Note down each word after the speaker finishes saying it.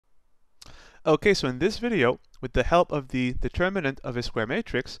Okay, so in this video, with the help of the determinant of a square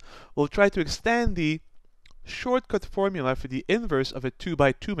matrix, we'll try to extend the shortcut formula for the inverse of a 2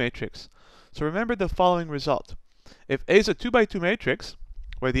 by 2 matrix. So remember the following result. If A is a 2 by 2 matrix,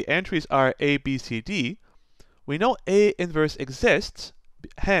 where the entries are A, B, C, D, we know A inverse exists,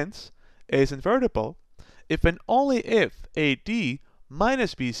 hence A is invertible, if and only if AD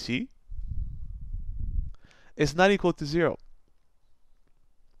minus BC is not equal to 0.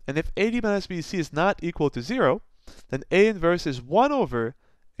 And if AD minus BC is not equal to 0, then A inverse is 1 over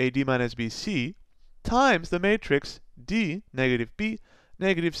AD minus BC times the matrix D, negative B,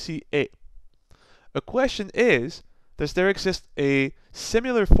 negative C, A. A question is, does there exist a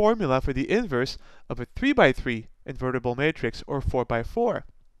similar formula for the inverse of a 3 by 3 invertible matrix or 4 by 4?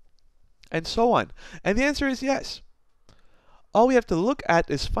 And so on. And the answer is yes. All we have to look at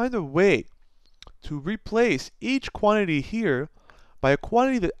is find a way to replace each quantity here by a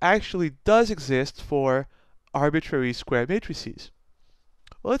quantity that actually does exist for arbitrary square matrices.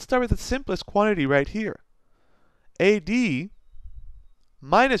 Well, let's start with the simplest quantity right here. AD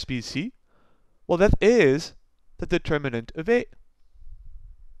minus BC, well, that is the determinant of A.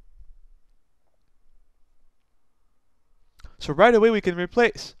 So right away we can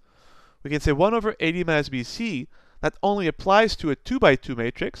replace. We can say 1 over AD minus BC, that only applies to a 2 by 2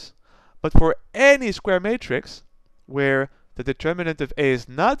 matrix, but for any square matrix where the determinant of A is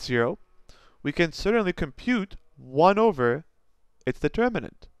not 0, we can certainly compute 1 over its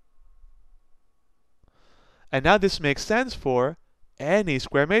determinant. And now this makes sense for any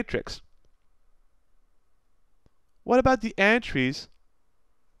square matrix. What about the entries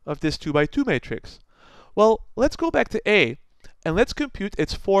of this 2 by 2 matrix? Well, let's go back to A and let's compute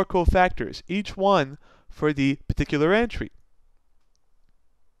its 4 cofactors, each one for the particular entry.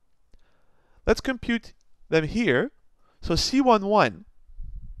 Let's compute them here. So C11,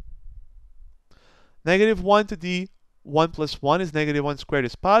 negative 1 to the 1 plus 1 is negative 1 squared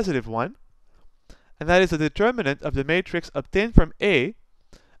is positive 1. And that is the determinant of the matrix obtained from A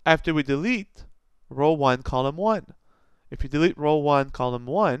after we delete row 1, column 1. If you delete row 1, column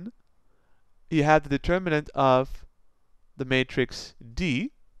 1, you have the determinant of the matrix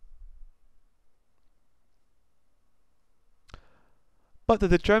D. But the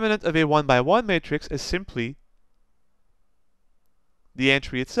determinant of a 1 by 1 matrix is simply the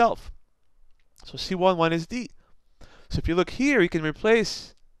entry itself. So C11 is D. So if you look here, you can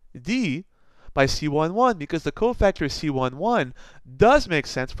replace D by C11 because the cofactor C11 does make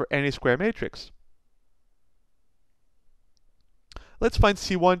sense for any square matrix. Let's find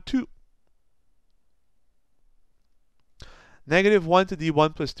C12. Negative 1 to the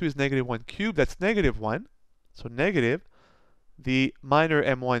 1 plus 2 is negative 1 cubed. That's negative 1. So negative the minor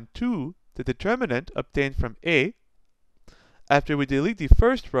M12, the determinant obtained from A, after we delete the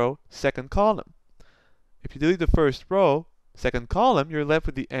first row, second column. If you delete the first row, second column, you're left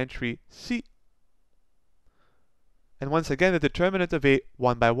with the entry C. And once again, the determinant of a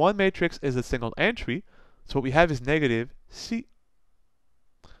 1 by 1 matrix is a single entry, so what we have is negative C.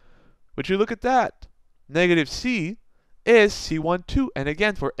 Would you look at that? Negative C is C12, and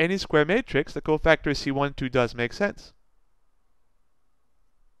again, for any square matrix, the cofactor C12 does make sense.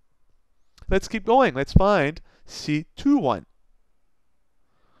 Let's keep going. Let's find C21.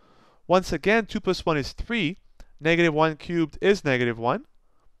 Once again, 2 plus 1 is 3. Negative 1 cubed is negative 1.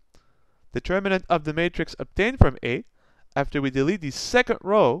 Determinant of the matrix obtained from A after we delete the second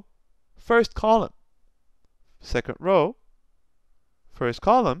row, first column. Second row, first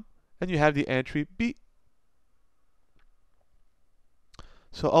column, and you have the entry B.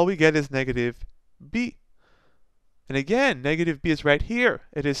 So all we get is negative B. And again, negative B is right here.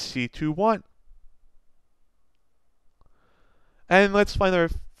 It is C21. And let's find our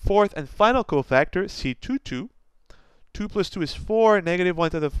fourth and final cofactor, C22. 2 plus 2 is 4. Negative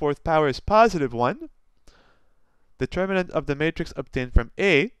 1 to the fourth power is positive 1. Determinant of the matrix obtained from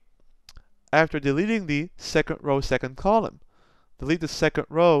A after deleting the second row, second column. Delete the second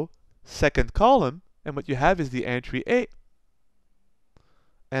row, second column, and what you have is the entry A.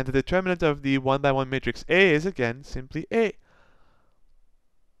 And the determinant of the 1 by 1 matrix A is again simply A.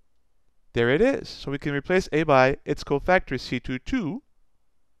 There it is. So we can replace A by its cofactor C22.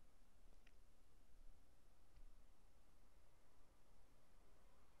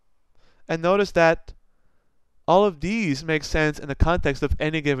 And notice that all of these make sense in the context of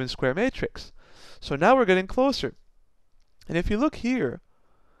any given square matrix. So now we're getting closer. And if you look here,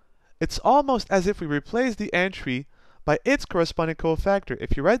 it's almost as if we replace the entry by its corresponding cofactor.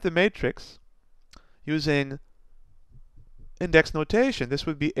 If you write the matrix using index notation, this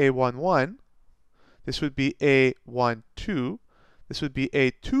would be A11, this would be A12, this would be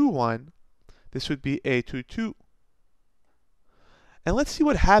A21, This would be A22. And let's see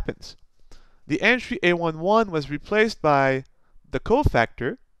what happens. The entry A11 was replaced by the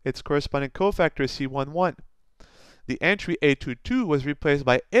cofactor. Its corresponding cofactor is C11. The entry A22 was replaced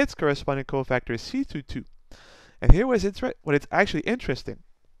by its corresponding cofactor C22. And here what it's actually interesting.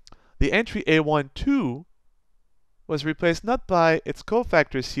 The entry A12 was replaced not by its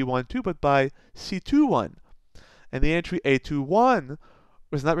cofactor C12, but by C21. And the entry A21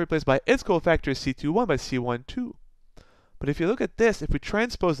 was not replaced by its cofactor C21, but C12. But if you look at this, if we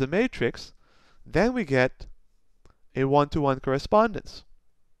transpose the matrix, then we get a one-to-one correspondence.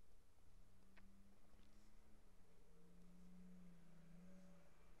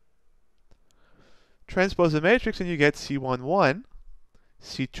 Transpose the matrix and you get C11,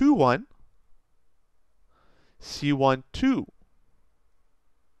 C21, C12,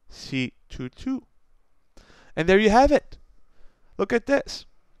 C22. And there you have it. Look at this.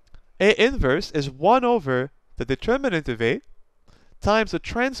 A inverse is 1 over the determinant of A times the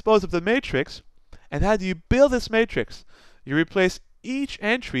transpose of the matrix. And how do you build this matrix? You replace each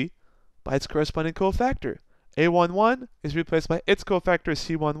entry by its corresponding cofactor. A11 is replaced by its cofactor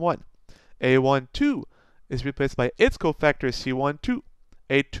C11. A12 is replaced by its cofactor C12.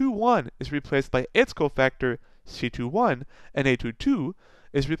 A21 is replaced by its cofactor C21. And A22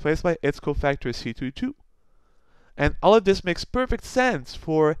 is replaced by its cofactor C22. And all of this makes perfect sense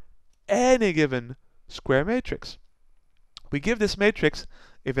for any given square matrix. We give this matrix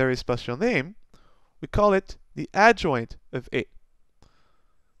a very special name. We call it the adjoint of A.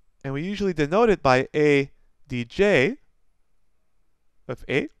 And we usually denote it by A dj of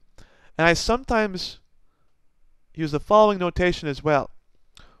A. And I sometimes use the following notation as well.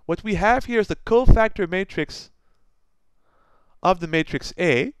 What we have here is the cofactor matrix of the matrix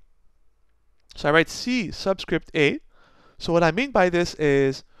A. So I write C subscript A. So what I mean by this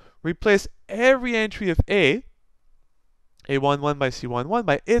is replace every entry of A, A11 by C11,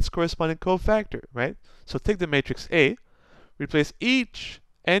 by its corresponding cofactor, right? So take the matrix A, replace each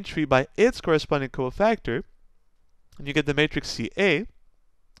entry by its corresponding cofactor, and you get the matrix CA.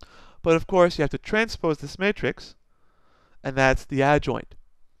 But of course, you have to transpose this matrix, and that's the adjoint.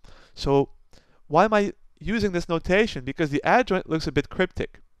 So why am I using this notation? Because the adjoint looks a bit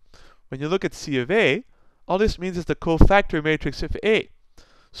cryptic. When you look at C of A, all this means is the cofactor matrix of A.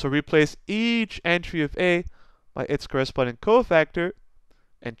 So replace each entry of A by its corresponding cofactor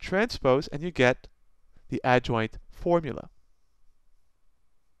and transpose, and you get the adjoint formula.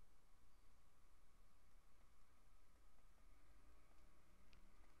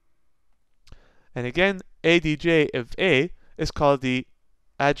 And again, ADJ of A is called the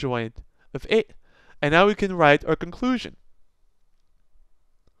adjoint of A. And now we can write our conclusion.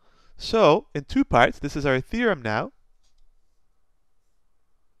 So, in two parts, this is our theorem now.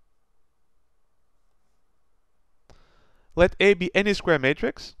 Let A be any square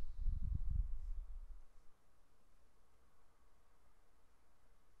matrix.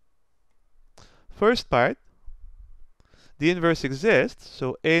 First part, the inverse exists,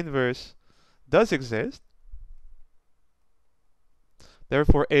 so A inverse does exist.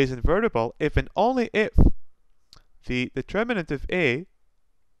 Therefore, A is invertible if and only if the determinant of A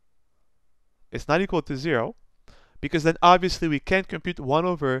is not equal to 0, because then obviously we can't compute 1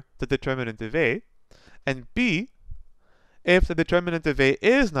 over the determinant of A, and B, if the determinant of A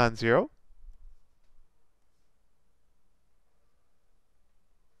is non-zero,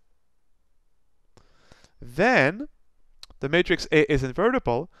 then the matrix A is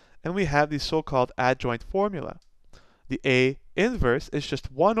invertible, and we have the so-called adjoint formula. The A inverse is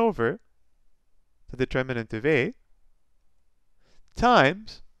just 1 over the determinant of A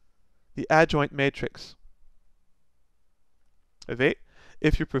times the adjoint matrix of A.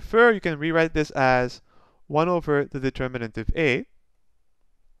 If you prefer, you can rewrite this as 1 over the determinant of A.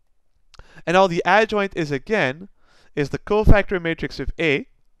 And all the adjoint is, again, is the cofactor matrix of A.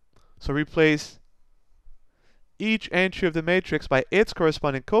 So replace each entry of the matrix by its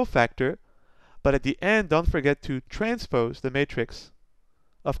corresponding cofactor, but at the end, don't forget to transpose the matrix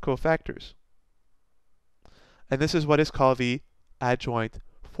of cofactors. And this is what is called the adjoint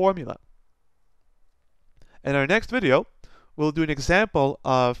formula. In our next video, we'll do an example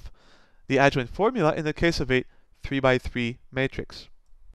of the adjoint formula in the case of a 3 by 3 matrix.